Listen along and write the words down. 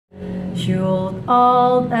Should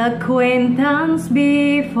old acquaintance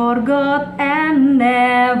be forgot and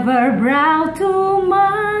never brought to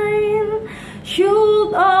mind?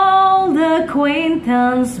 Should old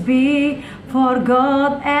acquaintance be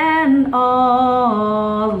forgot and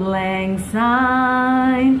old lang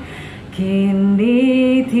syne?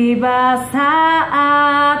 Kini tiba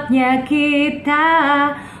saatnya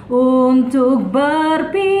kita untuk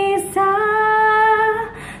berpisah.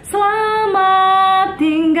 Selamat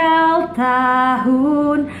tinggal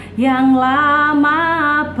tahun yang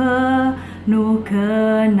lama penuh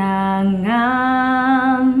kenangan.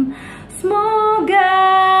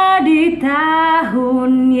 Semoga di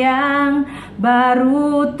tahun yang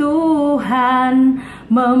baru Tuhan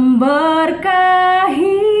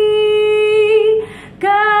memberkahi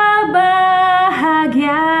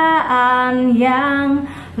kebahagiaan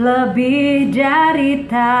yang lebih dari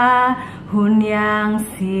tahun yang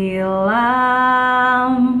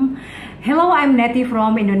silam. Hello, I'm Nety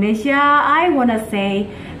from Indonesia. I wanna say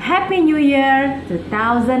Happy New Year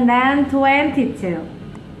 2022.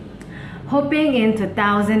 Hoping in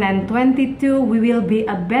 2022 we will be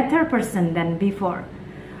a better person than before.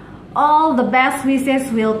 All the best wishes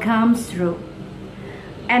will come through.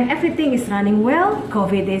 And everything is running well,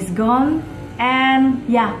 COVID is gone, and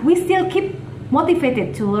yeah, we still keep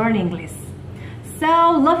motivated to learn English. So,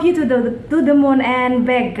 love you to the moon and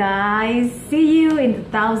back, guys. See you in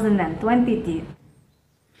 2022.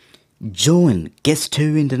 Join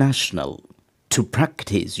Nety International to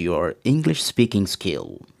practice your English speaking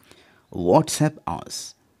skill. WhatsApp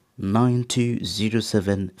us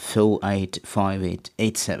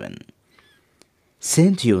 9207485887.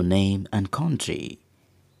 Send your name and country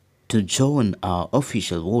to join our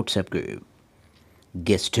official WhatsApp group.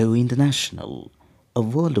 Nety International, a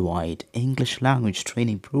worldwide English language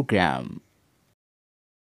training program.